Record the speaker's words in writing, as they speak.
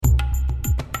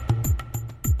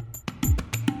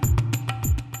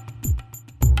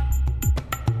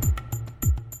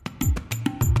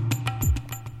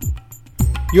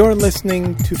You're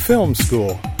listening to Film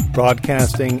School,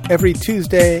 broadcasting every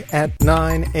Tuesday at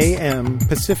 9 a.m.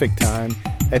 Pacific Time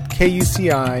at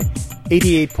KUCI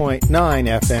 88.9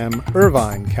 FM,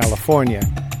 Irvine, California,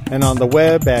 and on the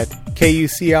web at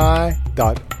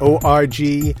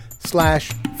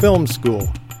kuci.org/film school.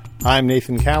 I'm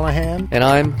Nathan Callahan. And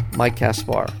I'm Mike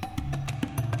Caspar.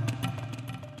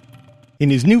 In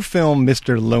his new film,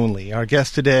 Mr. Lonely, our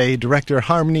guest today, director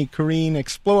Harmony Korine,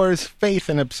 explores faith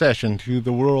and obsession through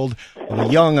the world of a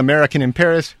young American in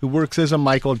Paris who works as a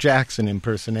Michael Jackson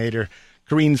impersonator.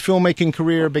 Korine's filmmaking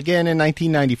career began in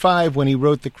 1995 when he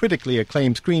wrote the critically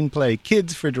acclaimed screenplay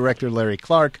Kids for director Larry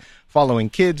Clark. Following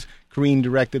Kids, Korine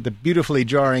directed the beautifully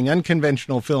jarring,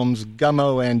 unconventional films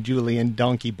Gummo and Julian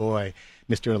Donkey Boy.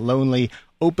 Mr. Lonely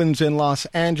opens in Los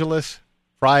Angeles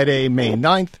Friday, May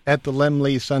 9th at the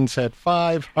Laemmle Sunset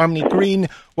 5. Harmony Korine,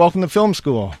 welcome to Film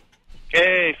School.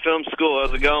 Hey, Film School,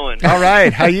 how's it going? All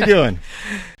right, how you doing?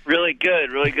 Really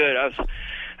good, really good. I was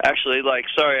actually, I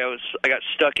got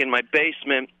stuck in my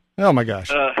basement. Oh, my gosh.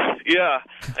 Yeah,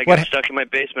 I got stuck in my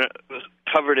basement. I was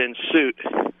covered in soot.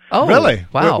 Oh, really?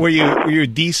 Wow. Were you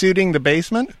de-suiting the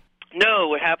basement? No,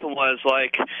 what happened was, I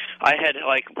had,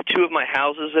 two of my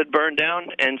houses had burned down,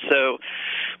 and so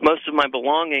most of my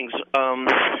belongings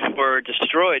were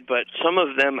destroyed, but some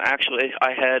of them actually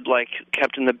I had,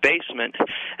 kept in the basement,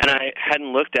 and I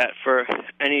hadn't looked at for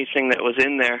anything that was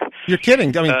in there. You're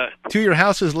kidding. I mean, two of your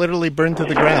houses literally burned to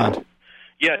the ground.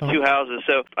 Yeah, two houses.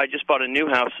 So I just bought a new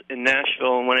house in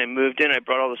Nashville, and when I moved in, I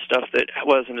brought all the stuff that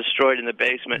wasn't destroyed in the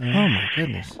basement. Oh, my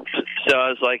goodness. So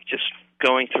I was, just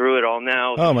going through it all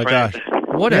now. Oh, my gosh.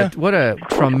 What a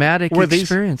traumatic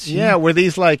experience. Were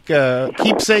these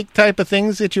keepsake type of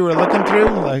things that you were looking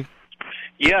through?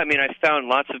 Yeah, I mean, I found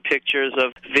lots of pictures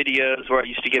of videos where I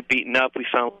used to get beaten up. We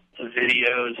found lots of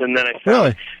videos, and then I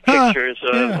found pictures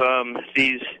of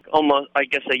these almost, I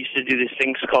guess I used to do these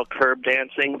things called curb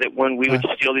dancing, that when we would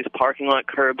steal these parking lot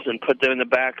curbs and put them in the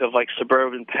back of,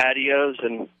 suburban patios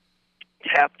and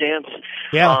tap dance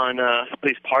on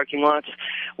these parking lots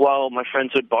while my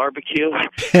friends would barbecue.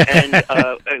 And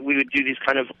we would do these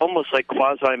kind of almost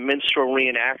quasi-minstrel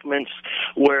reenactments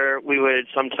where we would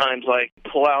sometimes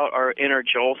pull out our inner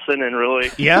Jolson and really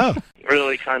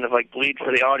kind of bleed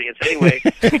for the audience. Anyway,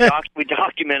 we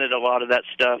documented a lot of that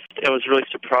stuff. I was really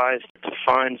surprised to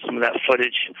find some of that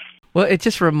footage. Well, it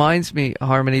just reminds me,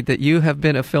 Harmony, that you have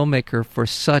been a filmmaker for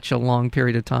such a long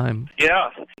period of time. Yeah.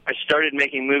 I started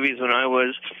making movies when I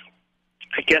was,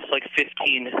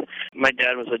 15. My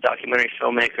dad was a documentary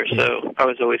filmmaker, so I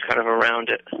was always kind of around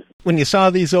it. When you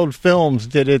saw these old films,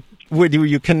 were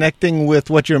you connecting with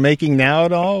what you're making now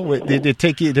at all? Did it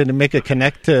make a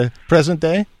connect to present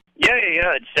day?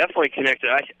 Yeah, it's definitely connected.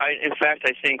 In fact,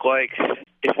 I think,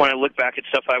 if when I look back at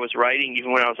stuff I was writing,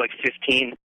 even when I was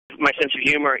 15, my sense of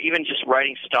humor, even just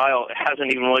writing style, it hasn't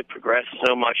even really progressed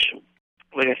so much.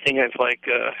 I think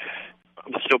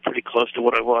I'm still pretty close to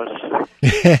what I was.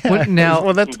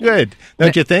 Well, that's good.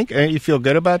 Don't you think? You feel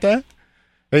good about that?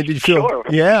 Did you feel? Sure.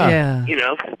 Yeah.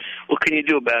 What can you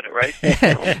do about it, right?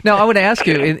 Now, I would ask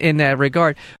you in that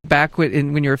regard, back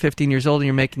when you were 15 years old and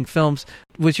you're making films,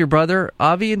 was your brother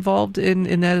Avi involved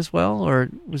in that as well, or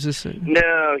was this?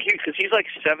 No, because he's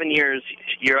 7 years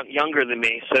younger than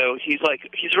me, so he's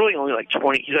really only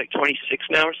 20. He's 26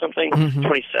 now or something,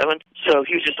 27. So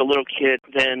he was just a little kid,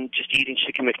 then just eating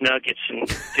chicken McNuggets and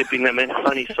dipping them in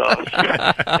honey sauce,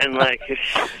 and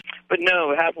But no,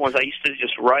 what happened was I used to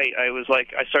just write. I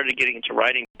started getting into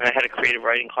writing, and I had a creative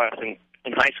writing class in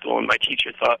high school, and my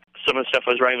teacher thought some of the stuff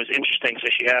I was writing was interesting, so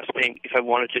she asked me if I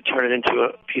wanted to turn it into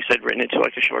a piece I'd written into a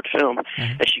short film,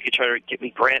 and she could try to get me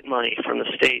grant money from the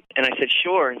state. And I said,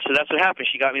 sure. And so that's what happened.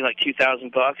 She got me $2,000,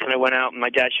 and I went out, and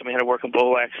my dad showed me how to work a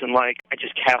Bolex, and I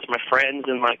just cast my friends,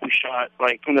 and we shot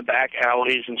in the back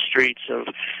alleys and streets of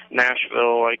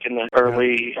Nashville, in the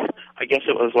early, I guess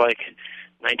it was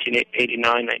 1989,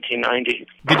 1990.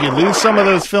 Did you lose some of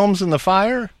those films in the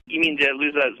fire? You mean did I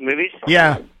lose those movies?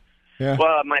 Yeah.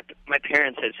 Well, my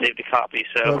parents had saved a copy,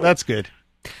 so... Well, that's good.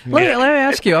 Let me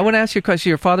ask you. I want to ask you a question.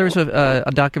 Your father was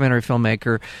a documentary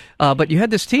filmmaker, but you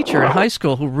had this teacher in high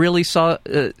school who really saw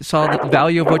the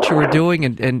value of what you were doing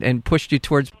and pushed you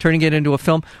towards turning it into a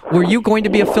film. Were you going to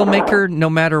be a filmmaker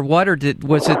no matter what, or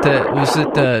was it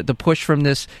the push from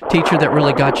this teacher that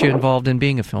really got you involved in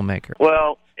being a filmmaker?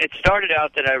 Well, it started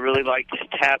out that I really liked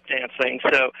tap dancing.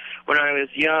 So when I was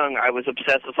young, I was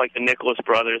obsessed with like the Nicholas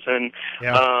Brothers and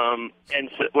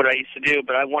so what I used to do.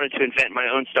 But I wanted to invent my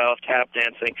own style of tap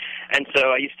dancing, and so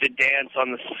I used to dance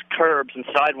on the curbs and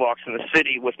sidewalks in the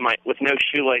city with no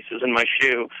shoelaces in my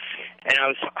shoe. And I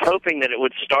was hoping that it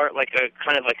would start like a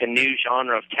kind of like a new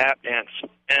genre of tap dance,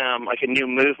 like a new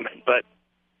movement, but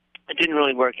it didn't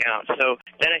really work out. So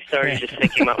then I started just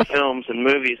thinking about films and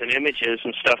movies and images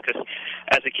and stuff, because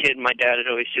as a kid, my dad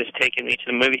had always just taken me to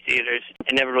the movie theaters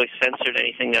and never really censored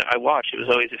anything that I watched. It was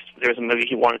always, if there was a movie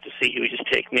he wanted to see, he would just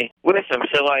take me with him.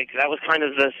 So, like, that was kind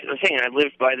of the thing. I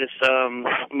lived by this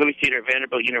movie theater at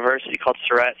Vanderbilt University called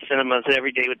Surratt Cinemas, and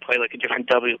every day would play, like, a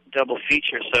different double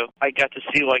feature. So I got to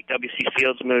see, like, W.C.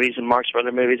 Fields movies and Marx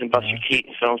Brothers movies and Buster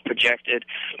Keaton films projected,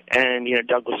 and, you know,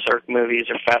 Douglas Sirk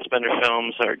movies or Fassbender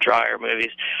films or Dreyer movies.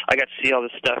 I got to see all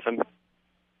this stuff, and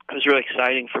it was really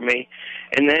exciting for me.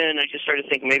 And then I just started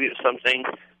thinking maybe it was something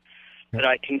that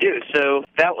I can do. So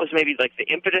that was maybe like the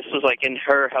impetus was like in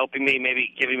her helping me,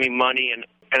 maybe giving me money, and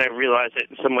I realized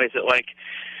that in some ways it like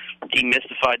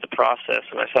demystified the process,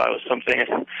 and I thought it was something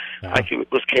I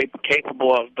was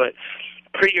capable of. But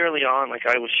pretty early on, like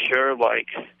I was sure like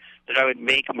that I would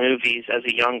make movies as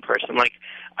a young person. Like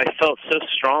I felt so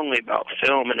strongly about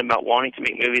film and about wanting to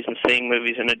make movies and seeing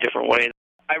movies in a different way.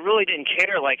 I really didn't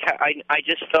care. Like I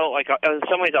just felt like in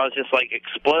some ways I was just like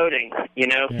exploding. You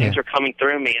know, things were coming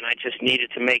through me, and I just needed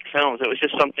to make films. It was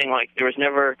just something like there was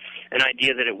never an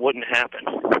idea that it wouldn't happen.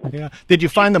 Yeah. Did you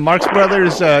find the Marx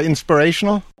Brothers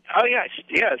inspirational? Oh yeah, it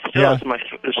still is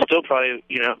it's still probably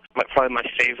probably my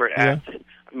favorite act,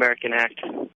 American act.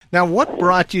 Now, what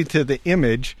brought you to the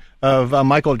image of a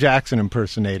Michael Jackson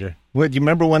impersonator? Do you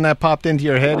remember when that popped into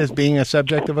your head as being a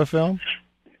subject of a film?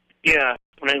 Yeah,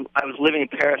 when I was living in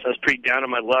Paris, I was pretty down on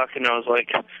my luck, and I was like,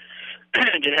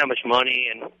 I didn't have much money,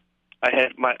 and I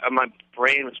had my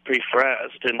brain was pretty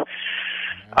frazzed, and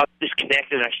I was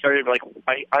disconnected. And I started like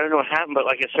I don't know what happened, but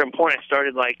like at a certain point, I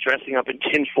started like dressing up in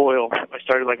tinfoil. I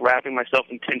started like wrapping myself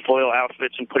in tinfoil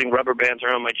outfits and putting rubber bands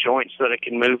around my joints so that I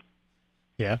can move.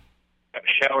 Yeah.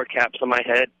 Shower caps on my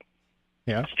head.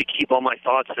 Yeah. Just to keep all my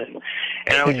thoughts in.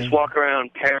 And I would just walk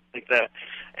around Paris like that.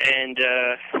 And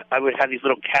I would have these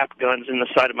little cap guns in the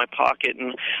side of my pocket.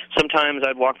 And sometimes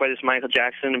I'd walk by this Michael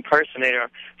Jackson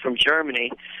impersonator from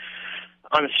Germany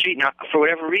on the street. Now, for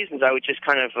whatever reasons, I would just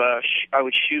kind of I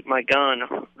would shoot my gun,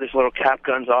 these little cap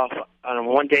guns off.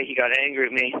 One day he got angry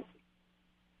at me.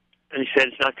 And he said,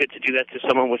 it's not good to do that to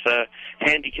someone with a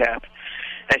handicap.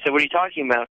 And I said, what are you talking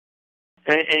about?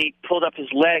 And he pulled up his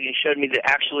leg and showed me that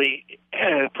actually,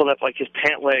 pulled up like his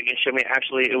pant leg and showed me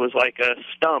actually it was like a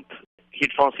stump.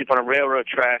 He'd fallen asleep on a railroad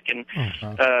track and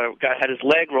had his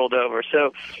leg rolled over.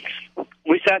 So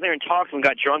we sat there and talked and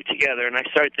got drunk together, and I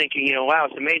started thinking, wow,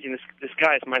 it's amazing. This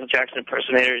guy, this Michael Jackson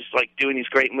impersonator, is like doing these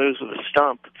great moves with a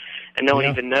stump, and no one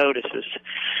even notices.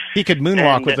 He could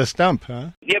moonwalk with a stump, huh?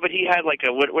 Yeah, but he had like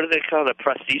a, what do they call it, a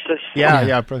prosthesis?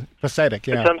 Yeah, prosthetic,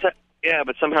 yeah.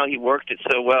 But somehow he worked it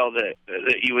so well that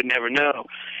you would never know.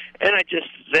 And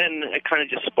it kind of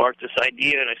just sparked this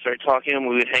idea, and I started talking to him.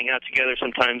 We would hang out together,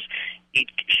 sometimes eat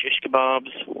shish kebabs.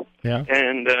 Yeah.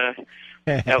 And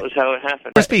that was how it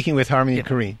happened. We're speaking with Harmony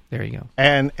Korine. There you go.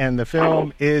 And the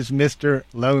film is Mr.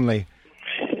 Lonely.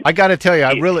 I got to tell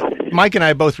you, Mike and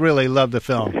I both really love the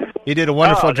film. You did a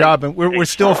wonderful job, and we're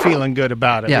still feeling good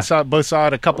about it. Yeah. We both saw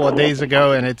it a couple of days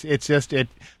ago, and it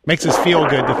makes us feel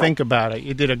good to think about it.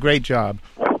 You did a great job.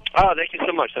 Oh, thank you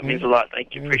so much. That means a lot.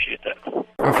 Thank you. Appreciate that.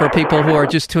 For people who are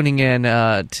just tuning in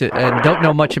and don't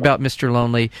know much about Mr.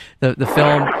 Lonely, the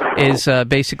film is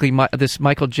basically this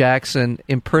Michael Jackson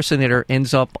impersonator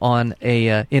ends up on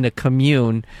in a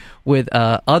commune with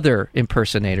other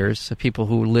impersonators, people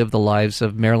who live the lives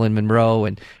of Marilyn Monroe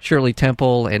and Shirley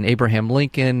Temple and Abraham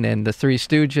Lincoln and the Three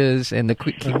Stooges and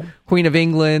the Queen of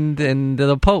England and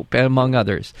the Pope, among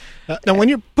others. Now, when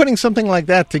you're putting something like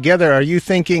that together, are you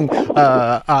thinking,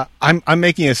 I'm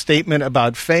making a statement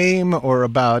about fame or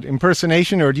about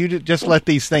impersonation, or do you just let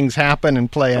these things happen and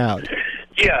play out?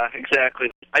 Yeah,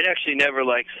 exactly. I'd actually never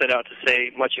set out to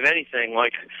say much of anything.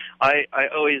 I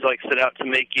always set out to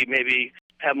make you maybe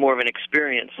have more of an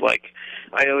experience.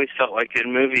 I always felt like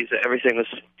in movies that everything was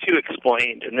too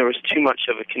explained and there was too much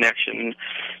of a connection, and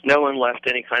no one left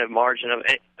any kind of margin of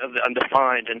the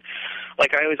undefined. And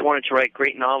I always wanted to write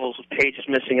great novels with pages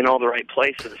missing in all the right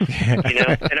places, And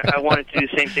I wanted to do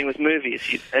the same thing with movies.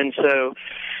 And so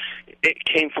it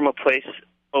came from a place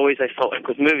always I felt like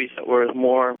with movies that were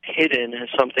more hidden and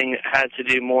something that had to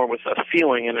do more with a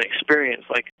feeling and an experience.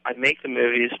 I make the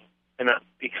movies,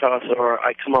 or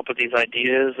I come up with these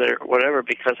ideas or whatever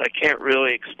because I can't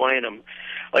really explain them.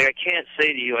 Like, I can't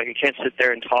say to you, like, I can't sit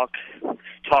there and talk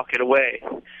it away.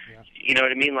 Yeah. You know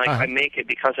what I mean? Like, I make it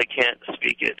because I can't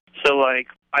speak it. So, like,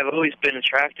 I've always been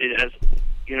attracted, as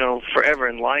you know, forever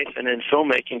in life and in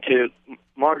filmmaking, to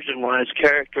marginalized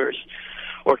characters,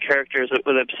 or characters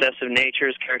with obsessive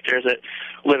natures, characters that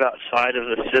live outside of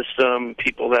the system,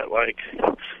 people that, like,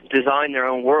 design their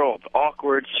own world,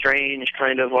 awkward, strange,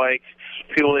 kind of like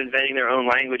people inventing their own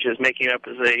languages, making it up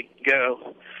as they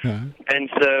go.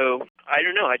 And so, I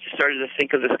don't know, I just started to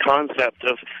think of this concept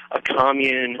of a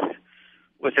commune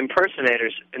with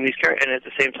impersonators and these characters, and at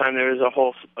the same time there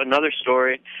was another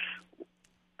story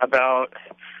about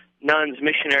nuns,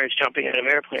 missionaries jumping out of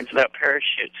airplanes without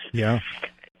parachutes. Yeah.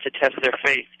 To test their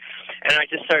faith. And I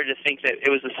just started to think that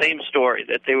it was the same story,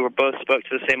 that they were both spoke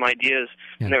to the same ideas,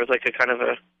 and there was like a kind of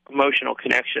a emotional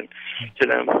connection to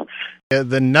them.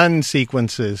 The nun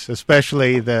sequences,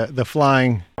 especially the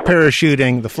flying,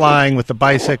 parachuting, the flying with the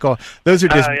bicycle, those are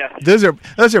just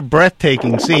those are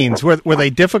breathtaking scenes. Were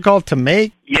they difficult to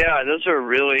make? Yeah, those are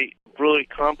really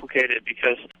complicated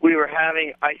because we were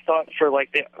having, I thought for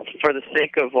the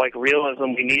sake of like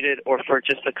realism we needed, or for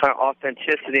just the kind of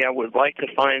authenticity, I would like to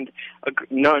find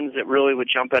nuns that really would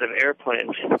jump out of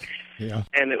airplanes. Yeah.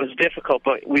 And it was difficult,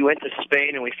 but we went to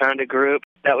Spain and we found a group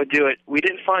that would do it. We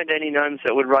didn't find any nuns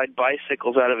that would ride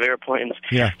bicycles out of airplanes.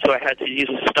 Yeah. So I had to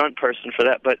use a stunt person for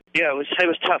that. But yeah, it was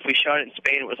tough. We shot it in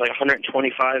Spain. It was like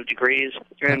 125 degrees,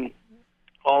 and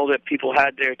all that people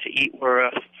had there to eat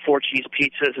were 4-cheese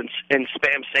pizzas and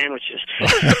Spam sandwiches.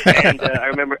 And I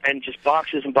remember, and just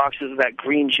boxes and boxes of that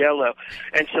green Jell-O.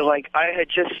 And so, like, I had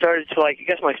just started to, like, I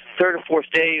guess my third or fourth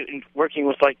day in working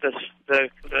with, like, the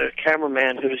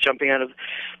cameraman who was jumping out of the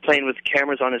plane with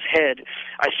cameras on his head.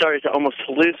 I started to almost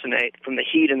hallucinate from the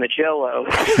heat and the Jell-O.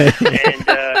 And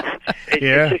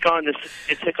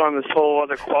it took on this whole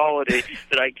other quality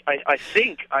that I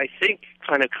think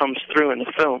kind of comes through in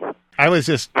the film. I was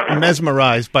just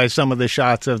mesmerized by some of the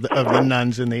shots of the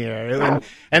nuns in the air,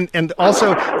 and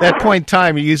also that point in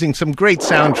time, you're using some great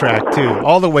soundtrack too.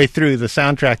 All the way through, the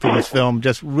soundtrack of this film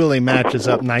just really matches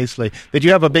up nicely. Did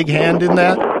you have a big hand in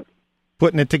that,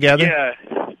 putting it together? Yeah.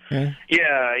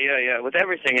 With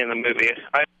everything in the movie,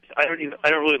 I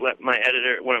don't really let my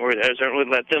editor, when we're editors, I don't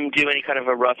really let them do any kind of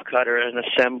a rough cut or an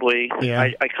assembly. Yeah.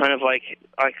 I kind of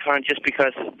just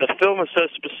because the film is so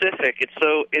specific, it's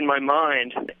so in my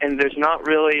mind, and there's not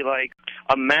really like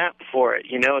a map for it,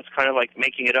 you know. It's kind of like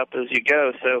making it up as you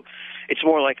go. So it's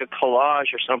more like a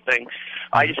collage or something.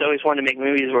 I just always wanted to make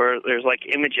movies where there's like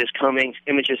images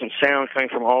and sound coming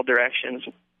from all directions.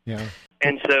 Yeah.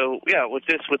 And so, yeah, with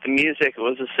the music, it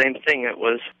was the same thing. It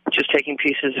was just taking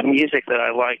pieces of music that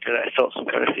I liked, that I felt some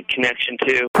kind of connection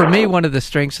to. For me, one of the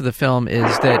strengths of the film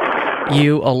is that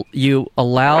you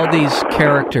allow these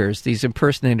characters, these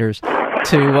impersonators,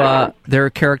 their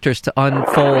characters to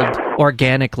unfold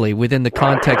organically within the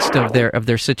context of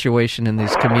their situation in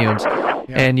these communes. Yeah.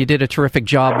 And you did a terrific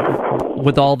job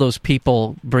with all those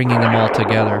people, bringing them all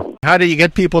together. How do you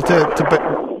get people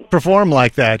to perform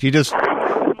like that? You just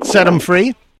set them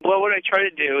free? Well, what I try to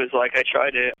do is I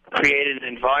try to create an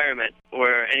environment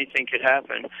where anything could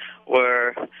happen,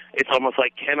 where it's almost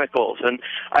like chemicals. And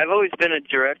I've always been a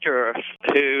director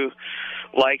who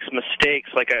likes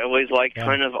mistakes. Like, I always like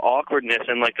kind of awkwardness,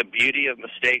 and like the beauty of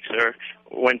mistakes are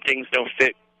when things don't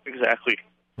fit exactly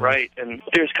right, and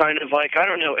there's kind of like, I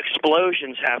don't know,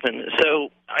 explosions happen. So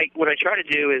what I try to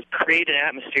do is create an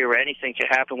atmosphere where anything can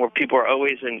happen, where people are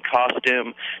always in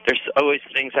costume, there's always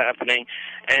things happening,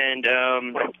 and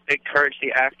encourage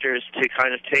the actors to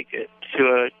kind of take it to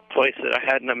a place that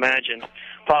I hadn't imagined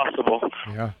possible.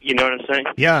 Yeah. You know what I'm saying?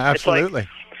 Yeah, absolutely.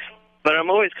 But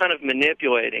I'm always kind of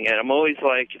manipulating it. I'm always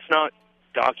like, it's not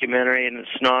documentary and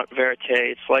it's not verite.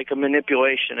 It's like a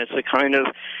manipulation. It's a kind of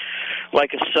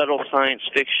like a subtle science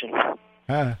fiction.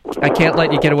 I can't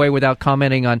let you get away without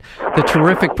commenting on the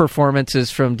terrific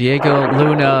performances from Diego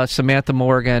Luna, Samantha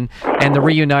Morgan, and the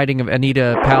reuniting of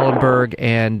Anita Pallenberg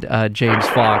and James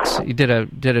Fox. You did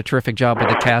a terrific job with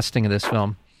the casting of this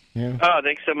film. Yeah. Oh,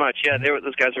 thanks so much. Yeah,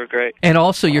 those guys were great. And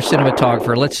also your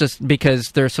cinematographer.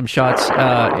 Because there's some shots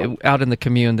out in the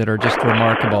commune that are just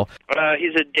remarkable.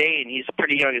 He's a Dane. He's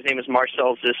pretty young. His name is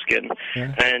Marcel Ziskin.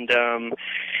 Yeah. And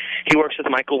he works with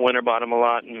Michael Winterbottom a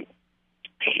lot, and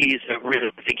I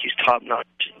think he's top notch.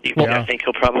 I think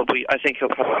he'll probably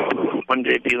one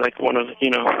day be like one of,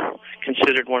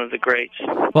 considered one of the greats.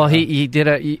 Well, he did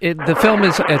the film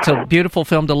it's a beautiful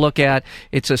film to look at.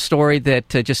 It's a story that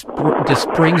just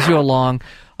brings you along.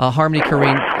 Harmony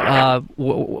Korine,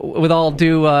 with all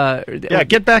due...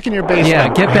 get back in your basement.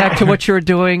 Yeah, get back to what you were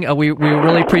doing. We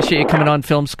really appreciate you coming on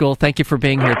Film School. Thank you for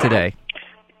being here today.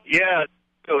 Yeah,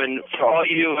 and for all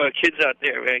you kids out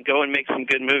there, man, go and make some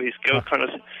good movies. Go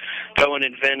and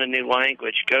invent a new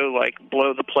language. Go,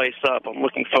 blow the place up. I'm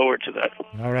looking forward to that.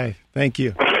 All right. Thank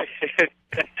you.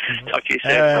 Talk to you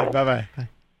soon. Bye-bye. Bye.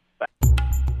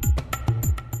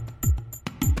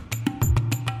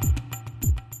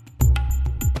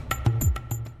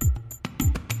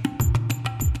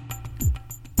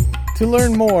 To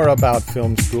learn more about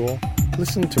Film School,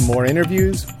 listen to more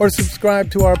interviews, or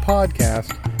subscribe to our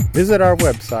podcast, visit our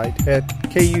website at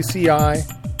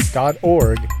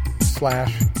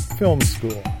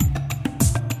kuci.org/filmschool.